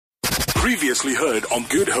Previously heard on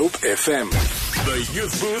Good Hope FM. The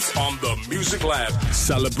Youth Booth on the Music Lab.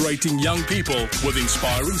 Celebrating young people with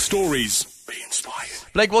inspiring stories. Be inspired.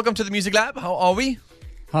 Blake, welcome to the Music Lab. How are we?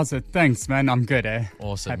 How's it? Thanks, man. I'm good, eh?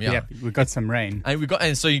 Awesome, Happy. We got some rain.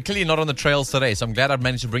 And so you're clearly not on the trails today, so I'm glad I've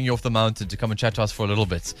managed to bring you off the mountain to come and chat to us for a little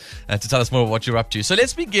bit, to tell us more about what you're up to. So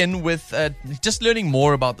let's begin with just learning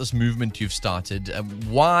more about this movement you've started.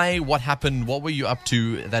 Why? What happened? What were you up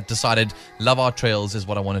to that decided love our trails is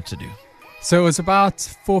what I wanted to do? So it was about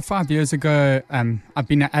 4 or 5 years ago. I've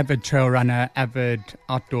been an avid trail runner, avid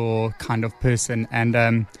outdoor kind of person,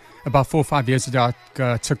 and about 4 or 5 years ago,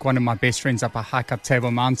 I took one of my best friends up a hike up Table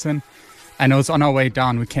Mountain, and it was on our way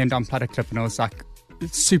down. We came down Platter Cliff, and it was like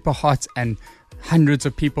super hot and hundreds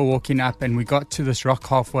of people walking up, and we got to this rock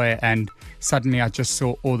halfway, and suddenly I just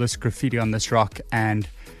saw all this graffiti on this rock and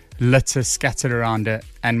litter scattered around it,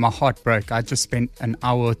 and my heart broke. I just spent an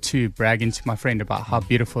hour or two bragging to my friend about how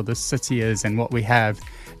beautiful this city is and what we have,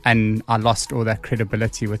 and I lost all that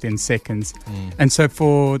credibility within seconds. And so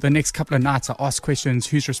for the next couple of nights, I asked questions: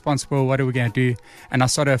 who's responsible, what are we going to do? And I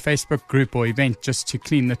started a Facebook group or event just to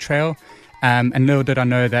clean the trail. And little did I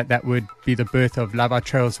know that would be the birth of Love Our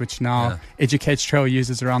Trails, which now educates trail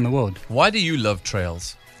users around the world. Why do you love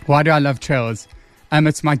trails? Why do I love trails?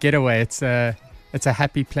 It's my getaway. It's a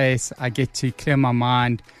happy place. I get to clear my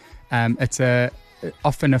mind. It's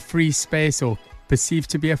often a free space, or perceived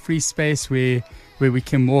to be a free space, where we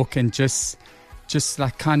can walk and just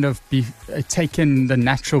like kind of be take in the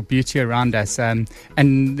natural beauty around us. And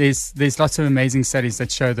there's lots of amazing studies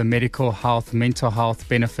that show the medical health, mental health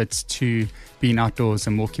benefits to being outdoors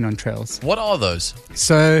and walking on trails. What are those?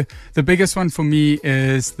 So the biggest one for me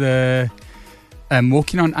is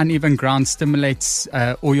walking on uneven ground stimulates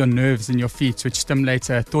all your nerves in your feet, which stimulates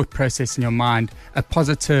a thought process in your mind, a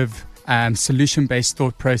positive solution-based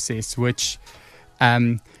thought process, which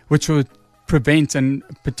will prevent and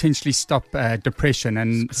potentially stop depression.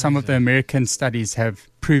 And some of the American studies have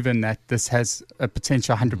proven that this has a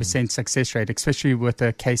potential 100% success rate, especially with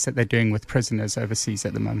the case that they're doing with prisoners overseas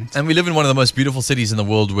at the moment. And we live in one of the most beautiful cities in the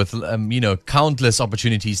world with, countless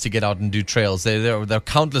opportunities to get out and do trails. There are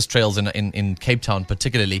countless trails in Cape Town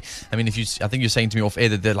particularly. I mean, I think you're saying to me off air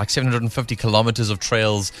that there are like 750 kilometers of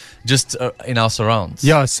trails just in our surrounds.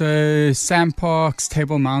 Yeah, so Sam Park's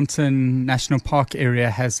Table Mountain National Park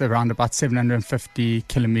area has around about 750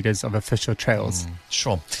 kilometers of official trails.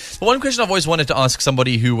 Sure. But one question I've always wanted to ask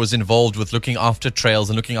somebody who was involved with looking after trails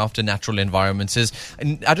and looking after natural environments is,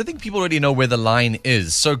 and I don't think people already know where the line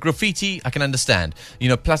is. So graffiti, I can understand.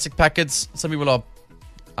 Plastic packets, some people are,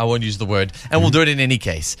 I won't use the word, and we'll do it in any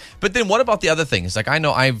case. But then what about the other things? Like, I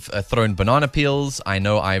know I've thrown banana peels. I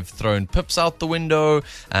know I've thrown pips out the window.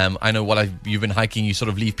 I know you've been hiking, you sort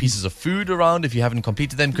of leave pieces of food around if you haven't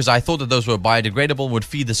completed them, because I thought that those were biodegradable and would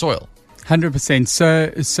feed the soil. 100%.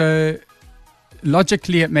 So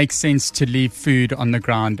logically, it makes sense to leave food on the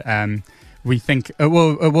ground. We think it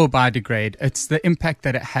will biodegrade. It's the impact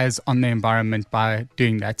that it has on the environment by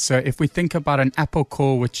doing that. So if we think about an apple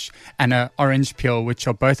core and an orange peel, which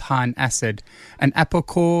are both high in acid, an apple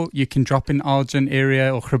core you can drop in Algin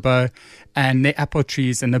area or Grabo, and the apple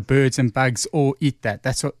trees and the birds and bugs all eat that.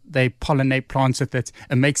 That's what they pollinate plants with it.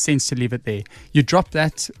 It makes sense to leave it there. You drop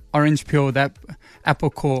that orange peel, that apple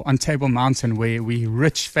core on Table Mountain, where we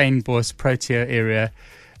rich fynbos protea area.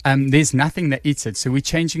 There's nothing that eats it. So we're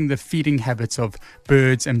changing the feeding habits of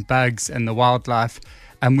birds and bugs and the wildlife,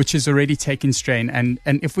 which is already taking strain. And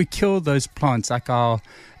if we kill those plants, like our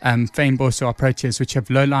fynbos or our proteas, which have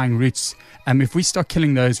low-lying roots, if we start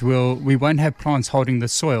killing those, we won't have plants holding the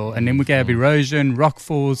soil. And then we're going to have erosion, rock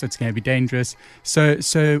falls. It's going to be dangerous. So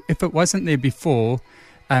if it wasn't there before,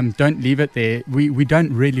 don't leave it there.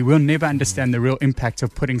 We'll never understand the real impact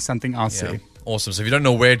of putting something else there. Awesome. So if you don't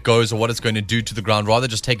know where it goes or what it's going to do to the ground, rather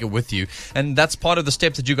just take it with you. And that's part of the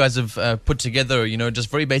steps that you guys have put together,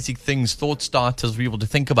 just very basic things, thought starters for people to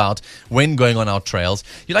think about when going on our trails.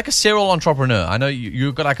 You're like a serial entrepreneur. I know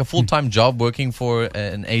you've got like a full-time job working for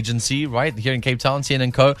an agency, right, here in Cape Town,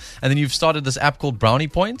 CN & Co. And then you've started this app called Brownie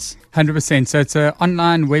Points. 100%. So it's an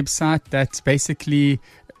online website that's basically...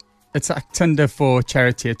 It's like Tinder for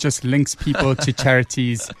charity. It just links people to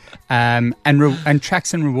charities and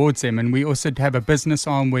tracks and rewards them. And we also have a business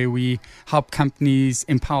arm where we help companies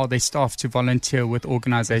empower their staff to volunteer with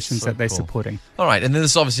organizations that they're supporting. All right. And then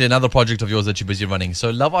this is obviously another project of yours that you're busy running. So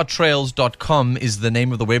loveourtrails.com is the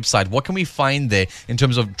name of the website. What can we find there in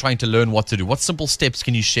terms of trying to learn what to do? What simple steps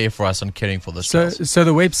can you share for us on caring for this trails? So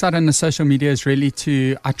the website and the social media is really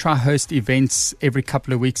I try host events every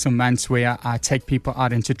couple of weeks or months where I take people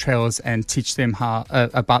out into trails trails and teach them how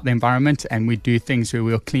about the environment. And we do things where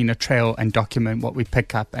we'll clean a trail and document what we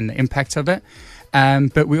pick up and the impact of it.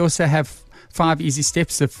 But we also have 5 easy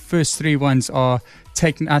steps. The first 3 ones are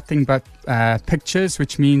take nothing but pictures,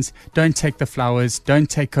 which means don't take the flowers, don't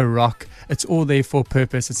take a rock. It's all there for a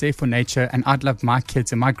purpose. It's there for nature. And I'd love my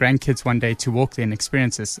kids and my grandkids one day to walk there and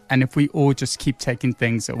experience this. And if we all just keep taking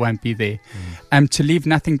things, it won't be there. To leave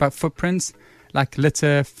nothing but footprints, like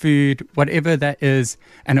litter, food, whatever that is,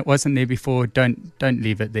 and it wasn't there before, don't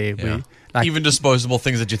leave it there. Yeah. Even disposable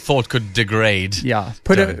things that you thought could degrade. Yeah,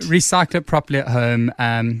 recycle it properly at home.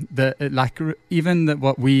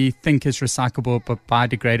 What we think is recyclable but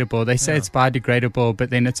biodegradable, they say it's biodegradable,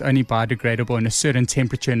 but then it's only biodegradable in a certain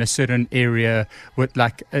temperature in a certain area.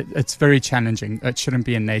 It's very challenging. It shouldn't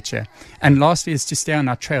be in nature. And lastly, is to stay on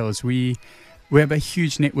our trails. We have a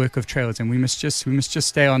huge network of trails, and we must just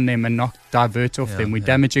stay on them and not divert off them. We're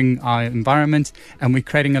damaging our environment, and we're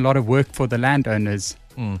creating a lot of work for the landowners.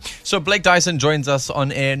 So Blake Dyason joins us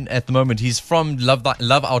on air at the moment. He's from Love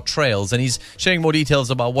Our Trails, and he's sharing more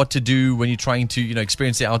details about what to do when you're trying to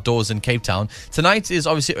experience the outdoors in Cape Town. Tonight is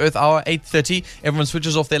obviously Earth Hour, 8:30. Everyone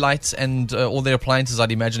switches off their lights and all their appliances,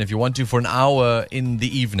 I'd imagine, if you want to, for an hour in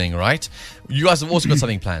the evening, right? You guys have also got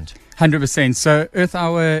something planned. 100%. So Earth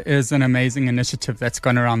Hour is an amazing initiative that's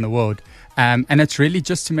gone around the world. And it's really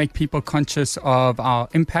just to make people conscious of our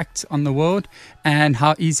impact on the world and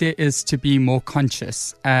how easy it is to be more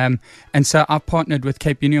conscious. And so I've partnered with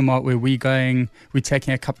Cape Union Mart, where we're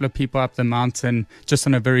taking a couple of people up the mountain just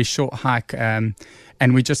on a very short hike.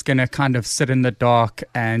 And we're just going to kind of sit in the dark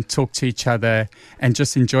and talk to each other and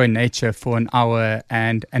just enjoy nature for an hour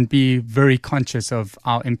and be very conscious of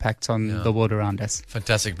our impact on the world around us.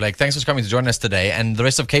 Fantastic, Blake. Thanks for coming to join us today. And the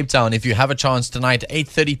rest of Cape Town, if you have a chance tonight,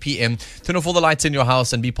 8:30 p.m., turn off all the lights in your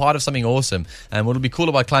house and be part of something awesome. And what'll be cool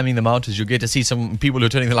about climbing the mountains, you'll get to see some people who are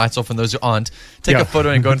turning the lights off and those who aren't. Take a photo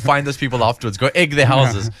and go and find those people afterwards. Go egg their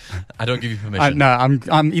houses. I don't give you permission. No,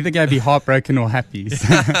 I'm either going to be heartbroken or happy.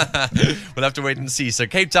 We'll have to wait and see. So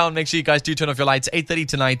Cape Town, make sure you guys do turn off your lights. 8:30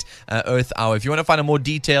 tonight, Earth Hour. If you want to find out more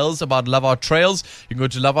details about Love Our Trails, you can go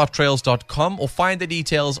to loveourtrails.com or find the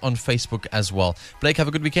details on Facebook as well. Blake, have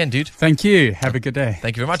a good weekend, dude. Thank you. Have a good day.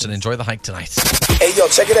 Thank you very much, and enjoy the hike tonight. Hey, yo,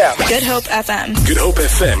 check it out. Good Hope FM.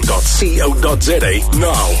 GoodHopeFM.co.za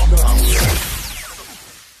now.